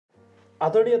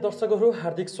आदरणीय दर्शकहरू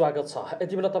हार्दिक स्वागत छ।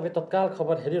 यति बेला तपाईँ तत्काल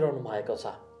खबर हेरिरहनु भएको छ।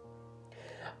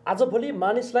 आजभोलि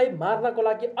मानिसलाई मार्नको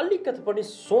लागि अलिकति पनि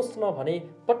सोच्न भने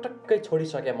पटक्कै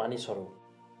छोडिसके मानिसहरू।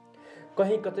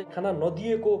 कहीँ कतै खाना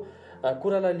नदिएको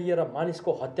कुरालाई लिएर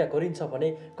मानिसको हत्या गरिन्छ भने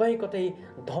कहीँ कतै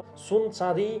सुन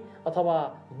चाँदी अथवा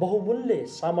बहुमूल्य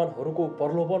सामानहरूको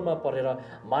प्रलोभनमा परेर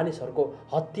मानिसहरूको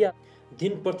हत्या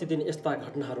दिन प्रतिदिन यस्ता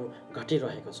घटनाहरू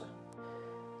घटिरहेको छ।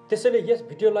 त्यसैले यस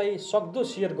भिडियोलाई सक्दो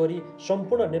सेयर गरी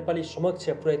सम्पूर्ण नेपाली समक्ष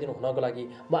पुर्याइदिनु हुनको लागि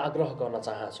म आग्रह गर्न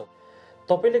चाहन्छु।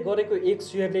 तपाईँले गरेको एक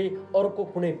सेयरले अर्को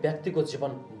कुनै व्यक्तिको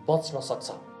जीवन बच्न सक्छ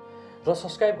र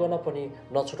सब्स्क्राइब गर्न पनि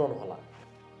नछुटाउनुहोला।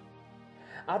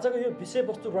 आजको यो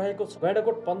विषयवस्तु रहेको छ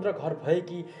गैंडाकोट 15 घर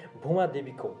भएकी भुमा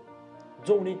देवीको,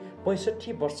 जो उनी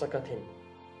 65 वर्षका थिइन्।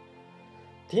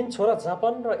 3 छोरा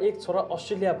जापान र 1 छोरा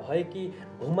अस्ट्रेलिया भएकी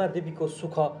भुमा देवीको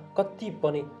सुख कति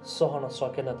पनि सहन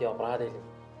सकेन त्यो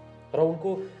अपराधीले र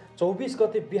उनको 24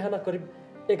 गते बिहान करिब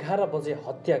 11 बजे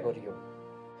हत्या गरियो।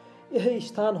 यही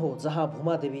स्थान हो जहाँ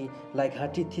भुमा देवीलाई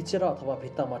घाँटी थिचेर अथवा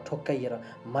भित्तामा ठोक्काइएर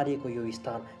मारिएको यो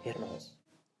स्थान हेर्नुहोस्।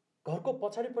 घरको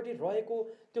पछाडिपट्टि रहेको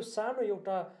त्यो सानो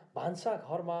एउटा भान्सा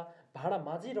घरमा भाँडा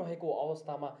माझिरहेको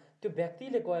अवस्थामा त्यो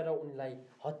व्यक्तिले गएर उनलाई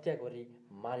हत्या गरी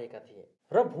मारेका थिए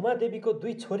र भुमा देवीको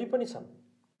 2 छोरी पनि छन्।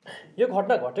 यो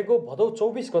घटना घटेको भदौ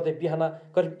 24 गते बिहान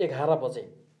करिब 11 बजे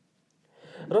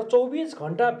र 24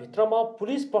 घण्टाभित्रमा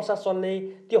पुलिस प्रशासनले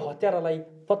त्यो हत्यारालाई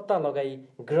पत्ता लगाई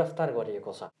गिरफ्तार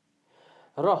गरिएको छ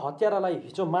र हत्यारालाई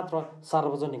हिजो मात्र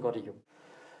सार्वजनिक गरियो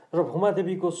र भुमा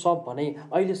देवीको शव भने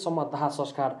अहिलेसम्म दाह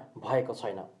संस्कार भएको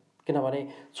छैन, किनभने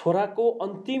छोराको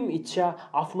अन्तिम इच्छा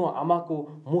आफ्नो आमाको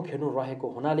मुख हेर्नु रहेको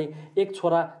हुनाले एक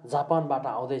छोरा जापानबाट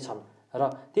आउँदैछन् र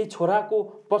त्यही छोराको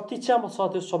प्रतीक्षामा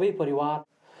छ त्यो सबै परिवार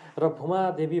र भुमा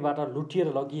देवीबाट लुटिएर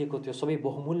लगिएको त्यो सबै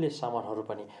बहुमूल्य सामानहरू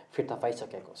पनि फिर्ता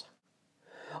पाइसकेको छ।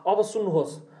 अब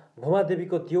सुन्नुहोस् भुमा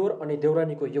देवीको दियोर अनि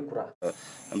देउरानीको यो कुरा।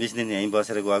 20 दिन यहीँ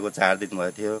बसेर गएको 4 दिन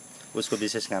भएको थियो। उसको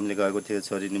विशेष कामले गएको थियो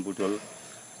छोरी नि बुटोल।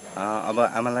 अब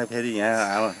आमालाई फेरि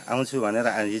यहाँ आउँछु भनेर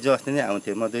हिजो अस्ति नै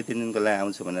आउँथ्यो। म 2-3 दिनको लागि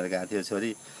आउँछु भनेर गएको थियो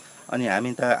छोरी। अनि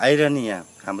हामी त आइरहने यहाँ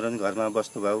हाम्रो घरमा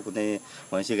बस्नु भयो, कुनै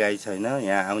भैँसी गाई छैन,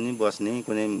 यहाँ आउने बस्ने,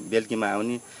 कुनै बेलुकीमा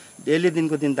आउने। डेली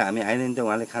दिनको दिन त हामी आइरहने त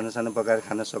उहाँले खानासाना पकाएर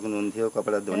खान सक्नुहुन्थ्यो,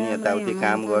 कपडा धुने यताउति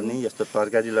काम गर्ने। यस्तो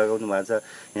तरकारी लगाउनु भएको छ,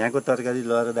 यहाँको तरकारी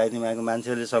लगाएर दाइनी मागेको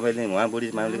मान्छेहरूले सबैले उहाँ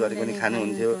बुढी माउले गरेको पनि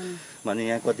खानुहुन्थ्यो भने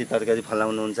यहाँ कति तरकारी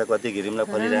फलाउनुहुन्छ, कति घिरिम्ला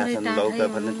फलिरहेछन्, लौका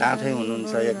फल्ने टाँठै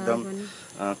हुनुहुन्छ एकदम।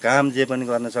 काम जे पनि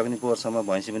गर्न सक्ने पोहोरसम्म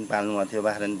भैँसी पनि पाल्नु भएको थियो,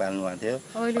 बाख्रा पनि पाल्नु भएको थियो।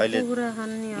 अहिले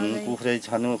कुखुरै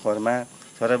छनु खोरमा।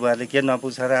 छोरा बुहारीले के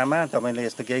नपुग्छ र आमा, तपाईँले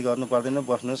यस्तो केही गर्नु पर्दैन,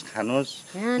 बस्नुहोस् खानुहोस्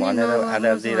भनेर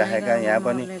आधार दिइराखेका। यहाँ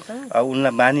पनि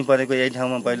उनलाई बानी परेको यही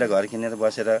ठाउँमा पहिला घर किनेर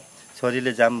बसेर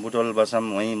छोरीले जाम बुटोल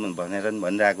बसम वहीँ भनेर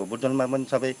भनिरहेको। बुटोलमा पनि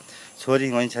सबै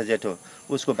छोरी वहीँ छ, जेठो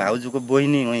उसको भाउजूको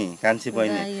बहिनी वहीँ, कान्छी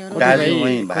बहिनी, दाजु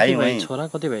वहीँ, भाइ वहीँ। छोरा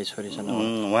कति भाइ छोरी छन्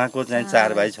उहाँको चाहिँ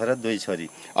 4 भाइ छोरा 2 छोरी।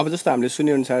 अब जस्तो हामीले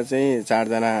सुनेअनुसार चाहिँ 4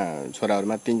 जना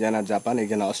छोराहरूमा 3 जना जापान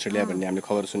 1 जना अस्ट्रेलिया भन्ने हामीले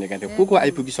खबर सुनेका थियौँ। को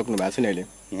आइपुगिसक्नु भएको छ नि अहिले?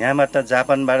 यहाँबाट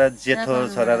जापानबाट जेठो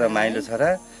छोरा र माइलो छोरा,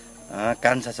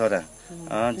 कान्छा छोरा,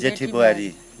 जेठी बुहारी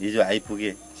हिजो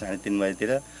आइपुगे 3:30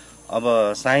 बजीतिर। अब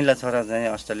साइला छोरा चाहिँ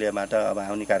अस्ट्रेलियाबाट अब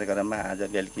आउने कार्यक्रममा आज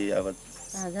बेलुकी, अब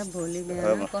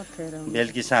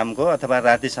बेलुकी शामको अथवा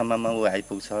रातिसम्ममा ऊ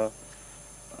आइपुग्छ।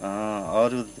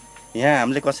 अरू यहाँ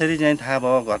हामीले कसरी चाहिँ थाहा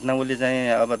भयो घटना? उसले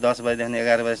चाहिँ अब 10 बजीदेखि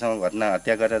 11 बजीसम्म घटना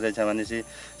हत्या गरेर रहेछ भनेपछि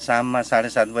शाममा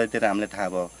 7:30 बजीतिर हामीले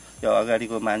थाहा भयो। यो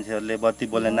अगाडिको मान्छेहरूले बत्ती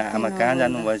बोलेन, आमा कहाँ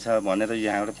जानुभएछ भनेर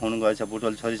यहाँबाट फोन गरेछ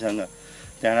बुटोल छोरीसँग।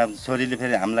 त्यहाँबाट छोरीले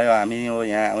फेरि हामीलाई हामी हो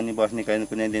यहाँ आउने बस्ने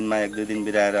कुनै दिनमा 1-2 दिन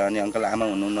बिराएर अनि अङ्कल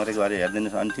आमा हुनुहुन्न रे गरे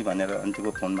हेरिदिनुहोस् आन्टी भनेर आन्टीको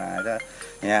फोनमा आएर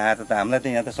यहाँ आएर त हामीलाई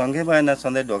त यहाँ त सँगै भएन,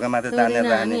 सधैँ ढोका मात्रै तानेर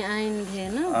राख्ने।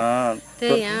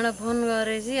 त्यही यहाँबाट फोन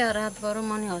गरेपछि रात परो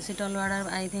मनी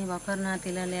हस्पिटलबाट आइथिएँ भर्खर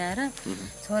नातिलाई ल्याएर।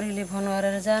 छोरीले फोन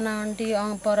गरेर जान आन्टी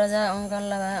पर जा,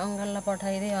 अङ्कललाई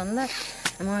पठाइदिए भन्दा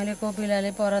मैले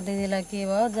कोपिलाले पर दिदीलाई के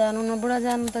भयो जानु न बुढा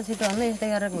जानु त छिटो भन्दा यस्तै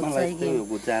गरेर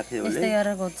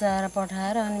घुच्चाएर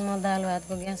पठाएर अनि म दाल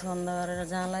भातको ग्यास बन्द गरेर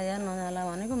जाला या नजाला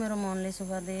भनेको मेरो मनले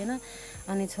सुख दिएन।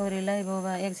 अनि छोरीलाई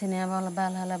बाबा एकछिन यहाँ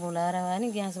बालहालाई बोलाएर भयो नि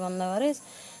ग्यास बन्द गरेस्,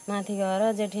 माथि गएर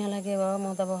जेठियालाई के भयो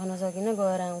म त बस्न सकिनँ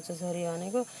गएर आउँछु छोरी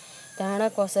भनेको।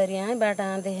 त्यहाँबाट कसरी आएँ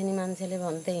बाटा आँदेखि नि मान्छेले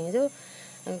भन्थे हिजो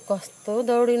कस्तो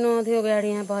दौडिनु थियो गाडी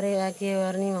यहाँ परे के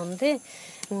गर्ने भन्थे।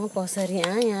 म कसरी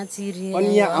आएँ यहाँ चिरिएँ।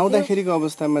 अनि यहाँ आउँदाखेरिको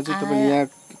अवस्थामा चाहिँ तपाईँ यहाँ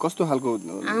कस्तो खालको?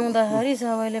 आउँदाखेरि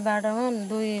सबैले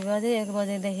बाटोमा 2 बजे 1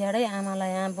 बजेदेखि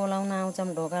आमालाई यहाँ बोलाउन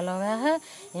आउँछौँ ढोका लगाए,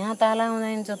 यहाँ ताला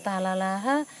हुँदैन ताला लाह,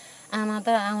 आमा त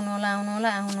आउनु होला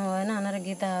आउनु भएन भनेर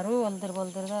गीताहरू अल्तिर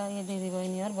बल्तिर यो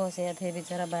दिदीबहिनीहरू बसेका थिए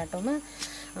बिचरा बाटोमा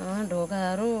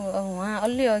ढोकाहरू अब उहाँ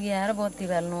अलि अघि आएर बत्ती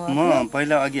बाल्नु म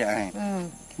पहिला अघि आएँ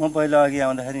म पहिला अघि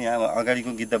आउँदाखेरि यहाँ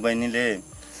अगाडिको गीता बहिनीले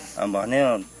भन्यो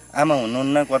आमा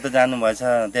हुनुहुन्न कता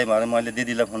जानुभएछ त्यही भएर मैले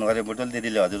दिदीलाई फोन गरेँ बुटुल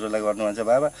दिदीले हजुरलाई गर्नुहुन्छ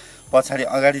बाबा पछाडि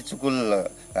अगाडि चुकुल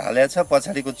हालेको छ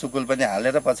पछाडिको चुकुल पनि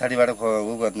हालेर पछाडिबाट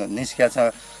निस्किया छ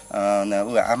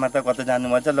ऊ आमा त कता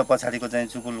जानुभएछ ल पछाडिको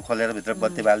चाहिँ चुकुल खोलेर भित्र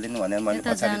बत्ती बालिदिनु भनेर मैले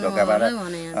पछाडि ढोकाबाट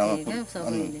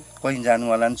कोही जानु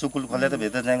होला नि चुकुल खोलेर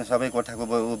भित्र चाहिँ सबै कोठाको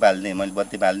ऊ बाल्ने मैले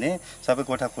बत्ती बाल्ने सबै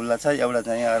कोठा खुल्ला छ एउटा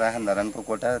चाहिँ राखन धरानको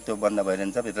कोठा त्यो बन्द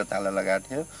भइरहन्छ भित्र ताला लगाएको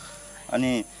थियो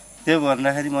अनि त्यो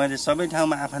भन्दाखेरि मैले सबै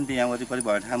ठाउँमा आफन्त यहाँ वरिपरि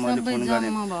भएको ठाउँमा मैले फोन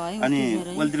गरेँ अनि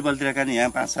बल्तिर बल्तिरका नि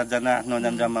यहाँ 5-7 जना 8-9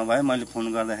 जना जम्मा भयो मैले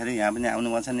फोन गर्दाखेरि यहाँ पनि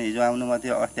आउनुभएको छ नि हिजो आउनुभएको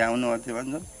थियो अस्ति आउनुभएको थियो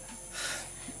भन्छ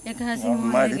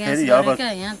मैले फेरि अब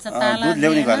दुध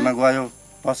ल्याउने घरमा गयो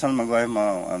पसलमा गयो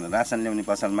म रासन ल्याउने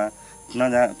पसलमा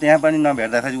त्यहाँ पनि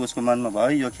नभेट्दाखेरि उसको मनमा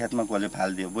भयो यो खेतमा कसले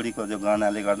फालिदियो बुढीको जो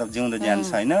गहनाले गर्दा जिउँदो ज्यान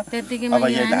छैन अब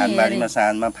यो धानबारीमा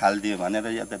साँझमा फालिदियो भनेर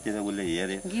यतातिर उसले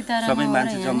हेरे सबै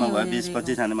मान्छे जम्मा भयो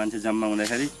 20-25 जना मान्छे जम्मा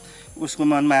हुँदाखेरि उसको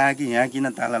मनमा आयो कि यहाँ किन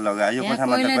ताला लगायो यो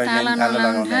कोठामा त कहिले ताला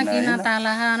लगाउँदैन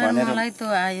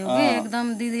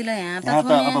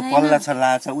अब पल्ला छ ला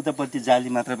छ उतापट्टि जाली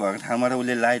मात्र भएको ठाउँबाट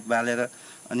उसले लाइट बालेर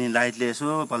अनि लाइटले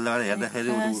यसो पल्लाबाट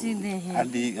हेर्दाखेरि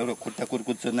आधी एउटा खुट्टा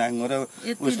कुर्कुच्चो नाङ्गो र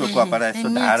उसको कपडा यसो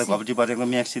ढाड घप्टी परेको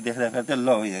म्याक्सी देख्दाखेरि त ल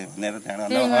भनेर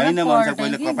त्यहाँबाट होइन भन्छ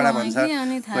कहिले कपडा भन्छ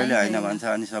कहिले होइन भन्छ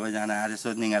अनि सबैजना आएर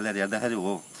यसो निकालेर हेर्दाखेरि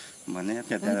हो भने यहाँ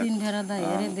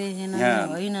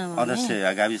अध्यक्ष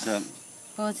गाविस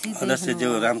अध्यक्ष जो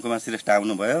रामकुमार श्रेष्ठ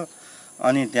आउनुभयो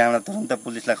अनि त्यहाँबाट तुरन्त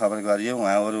पुलिसलाई खबर गरियो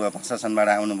उहाँहरू प्रशासनबाट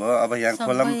आउनुभयो अब यहाँ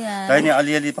खोलम तै नि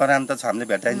अलिअलि पराम त छ हामीले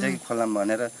भेटाइन्छ कि खोलम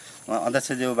भनेर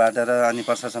अध्यक्षज्यूबाट र अनि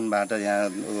प्रशासनबाट यहाँ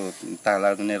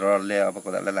ताला कुनै रडले अब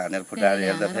कुरालाई हानेर फुटाएर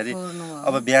हेर्दाखेरि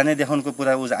अब बिहानै देखाउनुको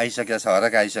पुरा उज आइसकेको छ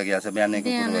हरक आइसकेको छ बिहानैको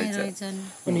कुरो रहेछ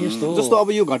जस्तो अब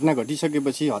यो घटना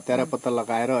घटिसकेपछि हत्यारा पत्ता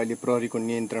लगाएर अहिले प्रहरीको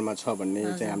नियन्त्रणमा छ भन्ने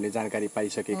चाहिँ हामीले जानकारी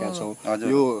पाइसकेका छौँ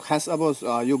यो खास अब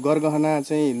यो गरगहना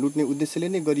चाहिँ लुट्ने उद्देश्यले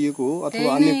नै गरिएको हो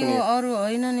अथवा अन्य कुनै अरू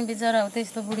होइन नि बिचरा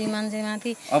त्यस्तो बुढी मान्छे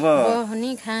माथि अब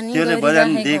त्यसले बजान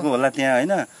दिएको होला त्यहाँ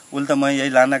होइन उसले त म यही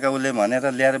लानाका उसले भनेर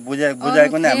ल्याएर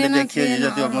बुझाएको नै हामीले देखियो हिजो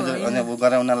त्यो अनि ऊ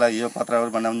गराउनलाई यो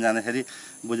पत्रहरू बनाउन जाँदाखेरि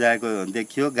बुझाएको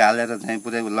देखियो गालेर चाहिँ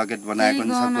पुरै लकेट बनाएको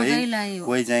नि छ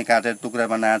कोही चाहिँ काटेर टुक्रा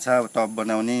बनाएको छ टप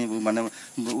बनाउने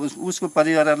उसको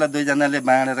परिवारलाई 2 जनाले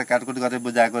बाँडेर काटकुट गरेर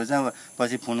बुझाएको रहेछ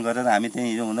पछि फोन गरेर हामी त्यही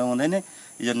हिजो हुँदै नै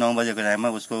हिजो 9 बजेको टाइममा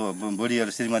उसको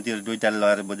बुढीहरू श्रीमतीहरू 2टाले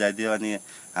लगेर बुझाइदियो अनि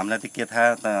हामीलाई त के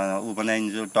थाहा ऊ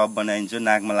बनाइदिन्छु टप बनाइदिन्छु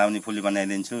नाकमा लाउने फुली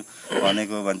बनाइदिन्छु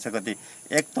भनेको भन्छ कति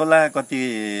 1 तोला कति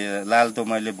लाल त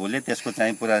मैले भुलेँ त्यसको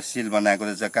चाहिँ पुरा सिल बनाएको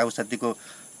रहेछ काउसतीको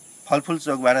फलफुल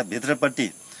चोकबाट भित्रपट्टि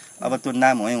अब त्यो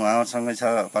नाम हो उहाँहरूसँगै छ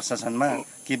प्रशासनमा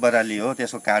कि बराली हो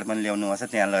त्यसको कार्ड पनि ल्याउनु पर्छ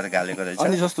त्यहाँ लगेर गालेको रहेछ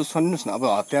अनि जस्तो सुन्नुहोस् न अब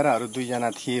हत्याराहरू 2 जना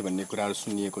थिए भन्ने कुराहरू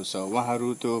सुनिएको छ उहाँहरू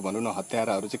त्यो भनौँ न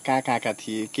हत्याराहरू चाहिँ कहाँका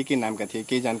थिए के नामका थिए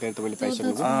केही जानकारी तपाईँले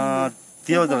पाइसक्नुभयो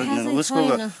त्यो उसको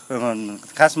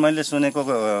खास मैले सुनेको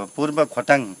पूर्व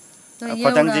खोटाङ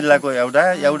जिल्लाको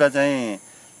एउटा चाहिँ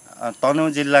तनहुँ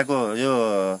जिल्लाको यो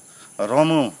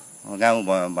रमु गाउँ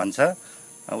भन्छ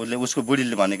उसले उसको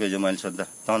बुढीले भनेको जो मैले सोद्धा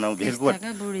तनहुँ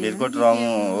भिरकोट रमु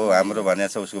हो हाम्रो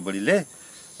भनेको छ उसको बुढीले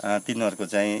तिनीहरूको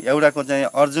चाहिँ एउटाको चाहिँ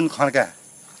अर्जुन खड्का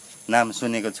नाम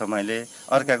सुनेको छ मैले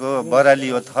अर्काको बराली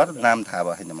हो थर नाम थाहा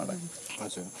भएन मलाई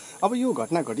हजुर अब यो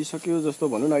घटना घटिसक्यो जस्तो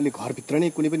भनौँ न अहिले घरभित्र नै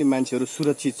कुनै पनि मान्छेहरू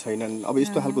सुरक्षित छैनन् अब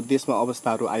यस्तो खालको देशमा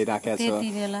अवस्थाहरू आइराखेका छ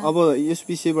अब यस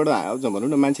विषयबाट भनौँ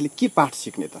न मान्छेले के पाठ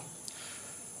सिक्ने त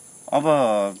अब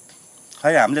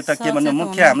खै हामीले त के भन्नु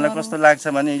मुख्य हामीलाई कस्तो लाग्छ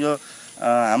भने यो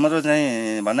हाम्रो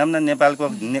चाहिँ भनौँ न नेपालको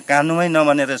कानुनै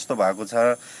नबनेर यस्तो भएको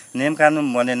छ नियम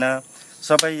कानुन बनेन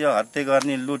सबै यो हत्या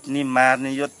गर्ने लुट्ने मार्ने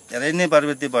यो धेरै नै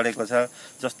प्रवृत्ति बढेको छ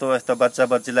जस्तो यस्तो बच्चा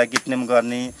बच्चीलाई किडन्याप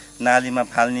गर्ने नालीमा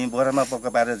फाल्ने बोरामा पोका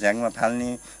पारेर झ्याङमा फाल्ने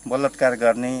बलात्कार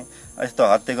गर्ने यस्तो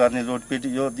हत्या गर्ने लुटपिट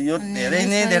यो धेरै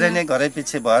नै घरै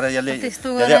पछि भएर यसले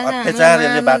धेरै अत्याचार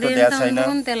यसले बाटो दिएको छैन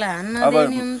अब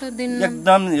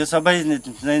एकदम यो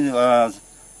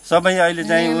सबै अहिले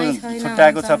चाहिँ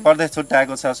छुट्याएको छ प्रदेश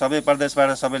छुट्याएको छ सबै प्रदेशबाट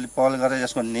सबैले पहल गरेर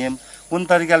यसको नियम कुन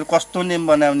तरिकाले कस्तो नियम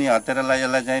बनाउने हत्यारालाई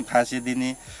यसलाई चाहिँ फाँसी दिने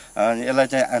यसलाई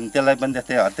चाहिँ त्यसलाई पनि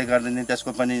त्यस्तै हत्या गरिदिने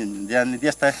त्यसको पनि ध्यान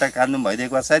यस्ता कानुन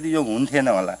भइदिएको भए सायद यो हुन्थेन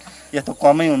होला यस्तो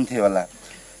कमै हुन्थ्यो होला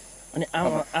अनि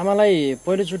आमालाई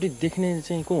पहिलोचोटि देख्ने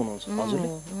चाहिँ को हुनुहुन्छ हजुरले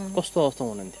कस्तो अवस्था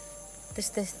हुनुहुन्थ्यो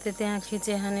त्यस्तै त्यहाँ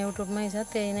खिचे खाने युट्युबमै छ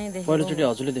त्यही नै देखेँ पहिलोचोटि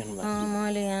हजुरले देख्नुभयो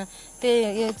मैले यहाँ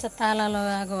त्यही यो ताला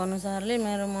लगाएको अनुसारले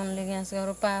मेरो मनले ग्यास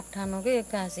गरेर पाप ठानो कि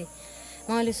एक्कासी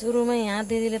मैले सुरुमै यहाँ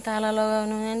दिदीले ताला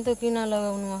लगाउनु नि त किन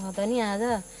लगाउनु त नि आज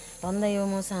भन्दै हो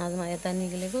म साँझमा यता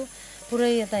निक्लेको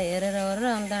पुरै यता हेरेर गरेर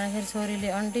अनि त्यहाँखेरि छोरीले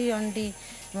आन्टी आन्टी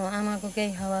आमाको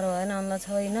केही खबर भएन अन्त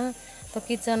छैन त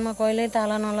किचनमा कहिल्यै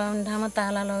ताला नलगाउने ठाउँमा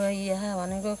ताला लगाइया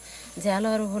भनेको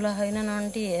झ्यालहरू खुला छैनन्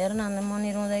आन्टी हेर्न अन्त म नि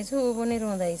रुँदैछु ऊ पनि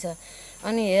रुँदैछ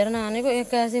अनि हेर्न भनेको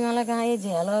एक्कासी मलाई कहाँ यी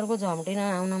झ्यालहरूको झम्टिन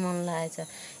आउन मन लागेछ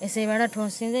यसैबाट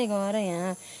ठोसिँदै गएर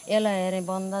यहाँ यसलाई हेरेँ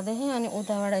बन्द देखेँ अनि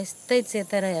उताबाट यस्तै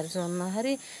चेतेर हेर्छु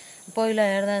भन्दाखेरि पहिला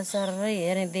हेर्दा सरै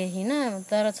हेरेँ देखिनँ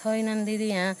तर छैनन् दिदी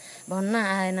यहाँ भन्न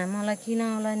आएन मलाई किन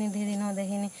होला नि दिदी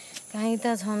नदेखिने कहीँ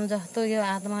त छन् जस्तो यो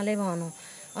आत्माले भनौँ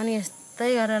अनि यस्तै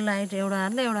गरेर लाइट एउटा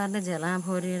हातले झेलामा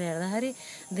फोरिएर हेर्दाखेरि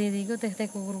दिदीको त्यस्तै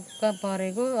कुकुरका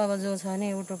परेको अब जो छ नि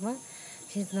युट्युबमा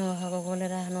खिच्नु भएको कसले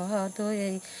राख्नु भयो त्यो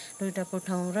यही दुईवटा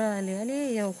पुठाउँ र अलिअलि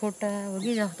यो खुट्टा हो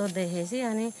कि जस्तो देखेपछि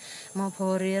अनि म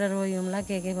फोरिएर रोयौँला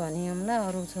के भनियौँला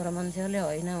अरू छोरा मान्छेहरूले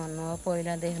होइन भन्नुभयो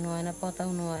पहिला देख्नु भएन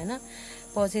पताउनु भएन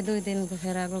पछि 2-3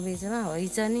 फेराको बिचमा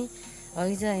हैछ नि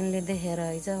हैछ यिनले देखेर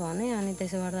हैछ भने अनि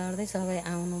त्यसो गर्दा गर्दै सबै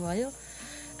आउनुभयो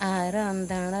आएर अनि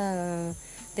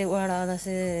त्यहाँबाट त्यो वडा अध्यक्ष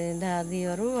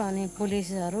दादीहरू अनि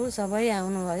पुलिसहरू सबै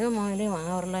आउनुभयो मैले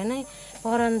उहाँहरूलाई नै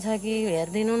परन्छ कि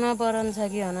हेरिदिनु न परन्छ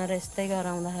कि भनेर यस्तै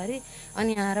गराउँदाखेरि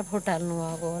अनि आएर फुटाल्नु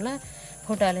भएको होला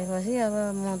फुटालेपछि अब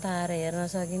म त आएर हेर्न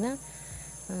सकिनँ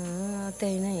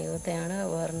त्यही नै हो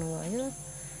त्यहाँबाट गर्नुभयो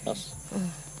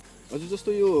हजुर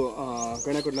जस्तो यो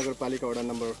गैंडाकोट नगरपालिका वडा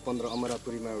नम्बर 15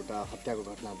 अमरापुरीमा एउटा हत्याको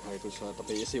घटना भएको छ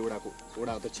तपाईँ यसै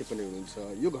वडा अध्यक्ष पनि हुनुहुन्छ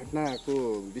यो घटनाको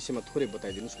विषयमा थोरै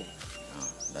बताइदिनुहोस् न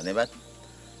धन्यवाद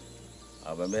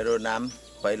अब मेरो नाम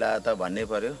पहिला त भन्नै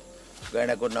पर्यो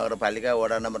गैंडाकोट नगरपालिका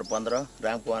वडा नम्बर 15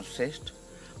 रामकुमार श्रेष्ठ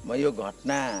म यो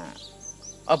घटना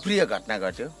अप्रिय घटना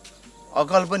घट्यो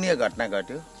अकल्पनीय घटना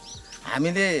घट्यो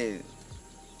हामीले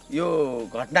यो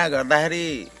घटना गर्दाखेरि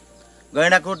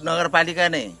गैंडाकोट नगरपालिका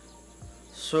नै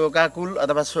शोकाकुल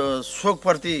अथवा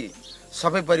शोकप्रति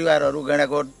सबै परिवारहरू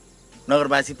गैंडाकोट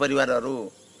नगरवासी परिवारहरू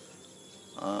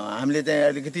हामीले चाहिँ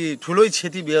अलिकति ठुलै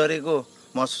क्षति बेहोरेको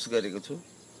महसुस गरेको छु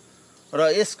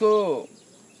र यसको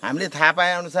हामीले थाहा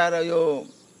पाए अनुसार यो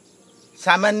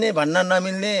सामान्य भन्न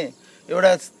नमिल्ने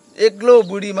एउटा एक्लो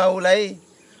बुढी माउलाई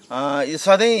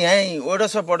सधैँ यहीँ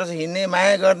ओडोसो पडोसो हिँड्ने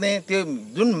माया गर्ने त्यो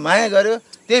जुन माया गर्यो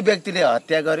त्यही व्यक्तिले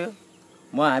हत्या गर्यो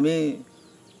हामी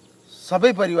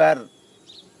सबै परिवार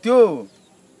त्यो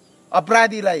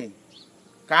अपराधीलाई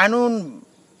कानुन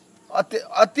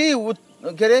अति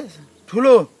के अरे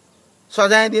ठुलो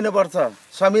सजाय दिनुपर्छ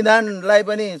संविधानलाई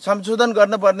पनि संशोधन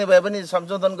गर्नुपर्ने भए पनि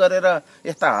संशोधन गरेर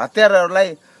यस्ता हत्याराहरूलाई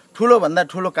ठुलो भन्दा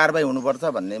ठुलो कारबाही हुनुपर्छ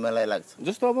भन्ने मलाई लाग्छ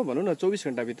जस्तो अब भनौँ न 24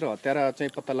 घण्टाभित्र हत्यारा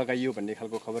चाहिँ पत्ता लगाइयो भन्ने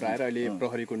खालको खबर आएर अहिले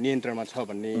प्रहरीको नियन्त्रणमा छ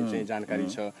भन्ने चाहिँ जानकारी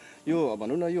छ यो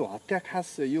भनौँ न यो हत्या खास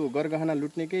यो गरगहना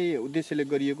लुट्नेकै उद्देश्यले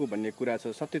गरिएको भन्ने कुरा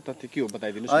छ सत्य तथ्य के हो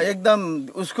बताइदिनुहोस् एकदम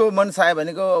उसको मनसाय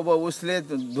भनेको अब उसले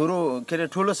धुरो के अरे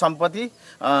ठुलो सम्पत्ति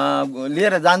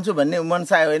लिएर जान्छु भन्ने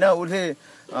मनसाय होइन उसले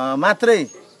मात्रै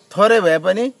थोरै भए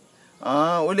पनि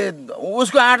उसले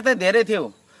उसको आँट त धेरै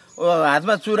थियो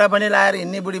हातमा चुरा पनि लाएर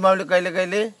हिँड्ने बुढी माउले कहिले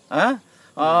कहिले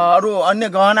अरू अन्य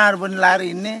गहनाहरू पनि लाएर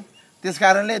हिँड्ने त्यस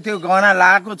कारणले त्यो गहना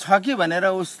लगाएको छ कि भनेर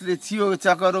उसले चियो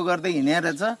चक्करो गर्दै हिँडेर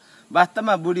छ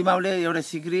वास्तवमा बुढी माउले एउटा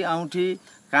सिक्री औँठी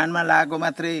कानमा लगाएको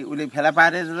मात्रै उसले फेला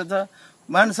पारेर छ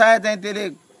मनसाय चाहिँ त्यसले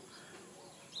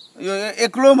यो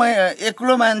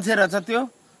एक्लो मान्छे रहेछ त्यो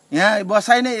यहाँ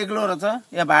बसाइ नै एक्लो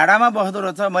रहेछ यहाँ भाडामा बस्दो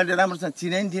रहेछ मैले राम्रोसँग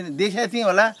चिनेको थिइनँ देखेको थिएँ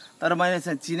होला तर मैले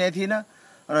चिनेको थिइनँ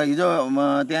र हिजो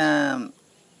त्यहाँ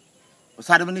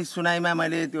सार्वजनिक सुनाइमा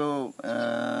मैले त्यो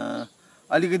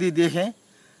अलिकति देखेँ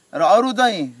र अरू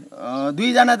चाहिँ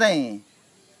 2 जना चाहिँ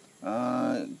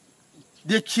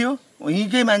देखियो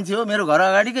यहीँकै मान्छे हो मेरो घर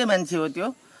अगाडिकै मान्छे हो त्यो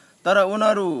तर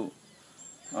उनीहरू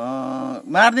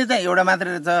मार्ने चाहिँ एउटा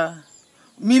मात्रै रहेछ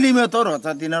मिलिमतो रहेछ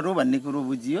तिनीहरू भन्ने कुरो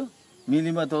बुझियो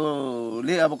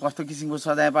मिलिमतोले अब कस्तो किसिमको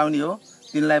सजाय पाउने हो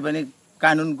तिनलाई पनि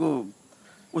कानुनको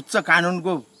उच्च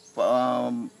कानुनको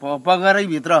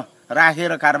पगरैभित्र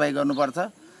राखेर कारबाही गर्नुपर्छ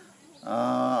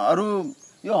अरू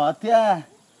यो हत्या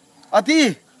अति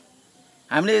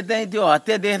हामीले चाहिँ त्यो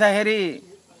हत्या देख्दाखेरि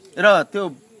र त्यो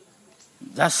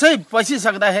झस्सै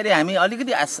पसिसक्दाखेरि हामी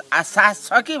अलिकति आशास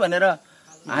छ कि भनेर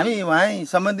हामी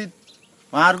सम्बन्धित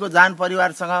उहाँहरूको जान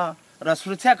परिवारसँग र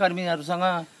सुरक्षाकर्मीहरूसँग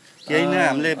केही नै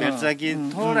हामीले भेट्छ कि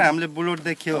थोडा हामीले बुलोट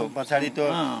देखियो पछाडि त्यो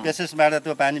पेसेसबाट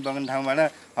त्यो पानी बग्ने ठाउँबाट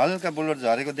हल्का बुलोट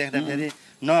झरेको देख्दाखेरि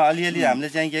न अलिअलि हामीले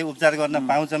चाहिँ केही उपचार गर्न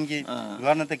पाउँछौँ कि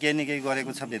गर्न त केही न केही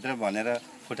गरेको छ भित्र भनेर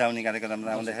फुटाउने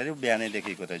कार्यक्रममा आउँदाखेरि बिहानै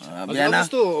देखेको रहेछ।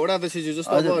 जस्तो वडाध्यक्षज्यू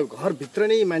जस्तो अब घरभित्र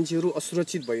नै मान्छेहरू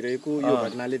असुरक्षित भइरहेको यो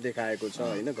घटनाले देखाएको छ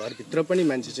होइन, घरभित्र पनि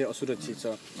मान्छे चाहिँ असुरक्षित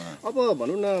छ। अब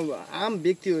भनौँ न आम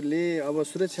व्यक्तिहरूले अब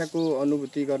सुरक्षाको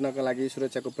अनुभूति गर्नका लागि,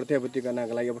 सुरक्षाको प्रत्याभूति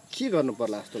गर्नका लागि अब के गर्नु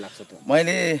पर्ला जस्तो लाग्छ त?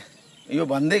 मैले यो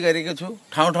भन्दै गरेको छु,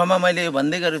 ठाउँ ठाउँमा मैले यो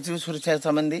भन्दै गरेको छु सुरक्षा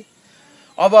सम्बन्धी।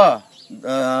 अब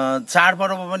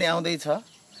चाडपर्व पनि आउँदैछ,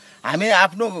 हामी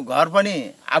आफ्नो घर पनि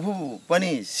आफू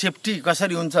पनि सेफ्टी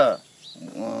कसरी हुन्छ,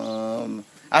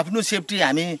 आफ्नो सेफ्टी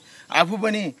हामी आफू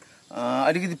पनि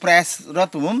अलिकति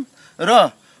प्रयासरत हौँ।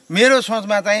 र मेरो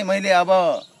सोचमा चाहिँ मैले अब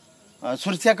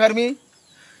सुरक्षाकर्मी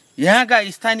यहाँका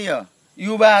स्थानीय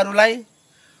युवाहरूलाई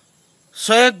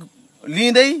सहयोग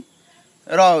लिँदै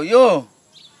र यो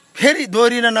फेरि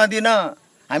दोहोरिन नदिन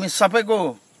हामी सबैको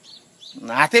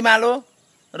हातेमालो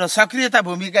र सक्रियता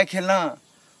भूमिका खेल्न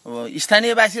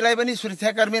स्थानीयवासीलाई पनि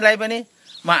सुरक्षाकर्मीलाई पनि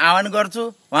म आह्वान गर्छु,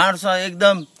 उहाँहरूसँग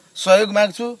एकदम सहयोग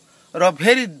माग्छु। र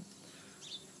फेरि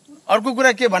अर्को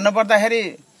कुरा के भन्नु पर्दाखेरि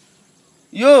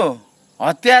यो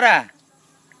हत्यारा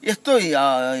यस्तो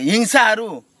हिंसाहरू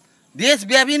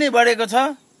देशव्यापी नै बढेको छ।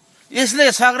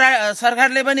 यसले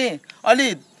सरकारले पनि अलि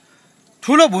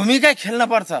ठुलो भूमिका खेल्न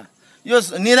पर्छ। यो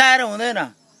निधाएर हुँदैन।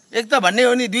 एक त भन्ने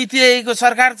हो नि द्वितीयको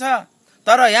सरकार छ,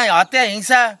 तर यहाँ हत्या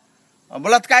हिंसा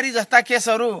बलात्कारी जस्ता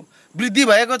केसहरू वृद्धि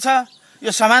भएको छ।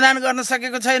 यो समाधान गर्न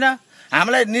सकेको छैन।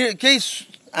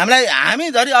 हामी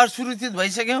धरि असुरक्षित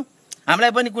भइसक्यौँ।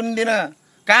 हामीलाई पनि कुनै दिन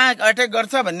कहाँ अट्याक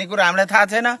गर्छ भन्ने कुरा हामीलाई थाहा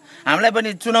छैन। हामीलाई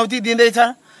पनि चुनौती दिँदैछ।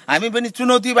 हामी पनि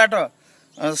चुनौतीबाट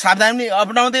सावधानी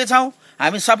अपनाउँदैछौँ।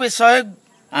 हामी सबै सहयोग,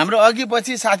 हाम्रो अघि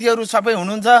पछि साथीहरू सबै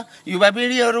हुनुहुन्छ, युवा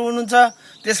पिँढीहरू हुनुहुन्छ।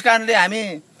 त्यस कारणले हामी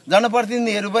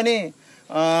जनप्रतिनिधिहरू पनि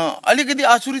अलिकति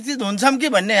असुरक्षित हुन्छौँ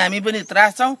कि भन्ने हामी पनि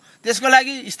त्रास छौँ। त्यसको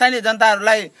लागि स्थानीय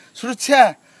जनताहरूलाई सुरक्षा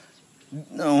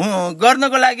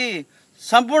गर्नको लागि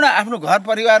सम्पूर्ण आफ्नो घर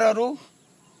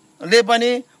परिवारहरूले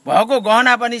पनि भएको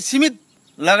गहना पनि सीमित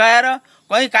लगाएर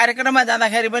कहीँ कार्यक्रममा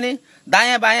जाँदाखेरि पनि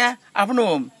दायाँ बायाँ आफ्नो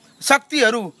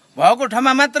शक्तिहरू भएको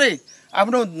ठाउँमा मात्रै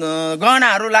आफ्नो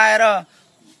गहनाहरू लाएर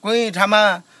कोही ठाउँमा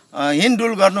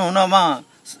हिँडडुल गर्नु हुन म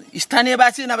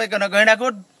स्थानीयवासी नभइकन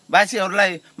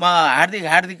गैँडाकोटवासीहरूलाई म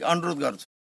हार्दिक अनुरोध गर्छु।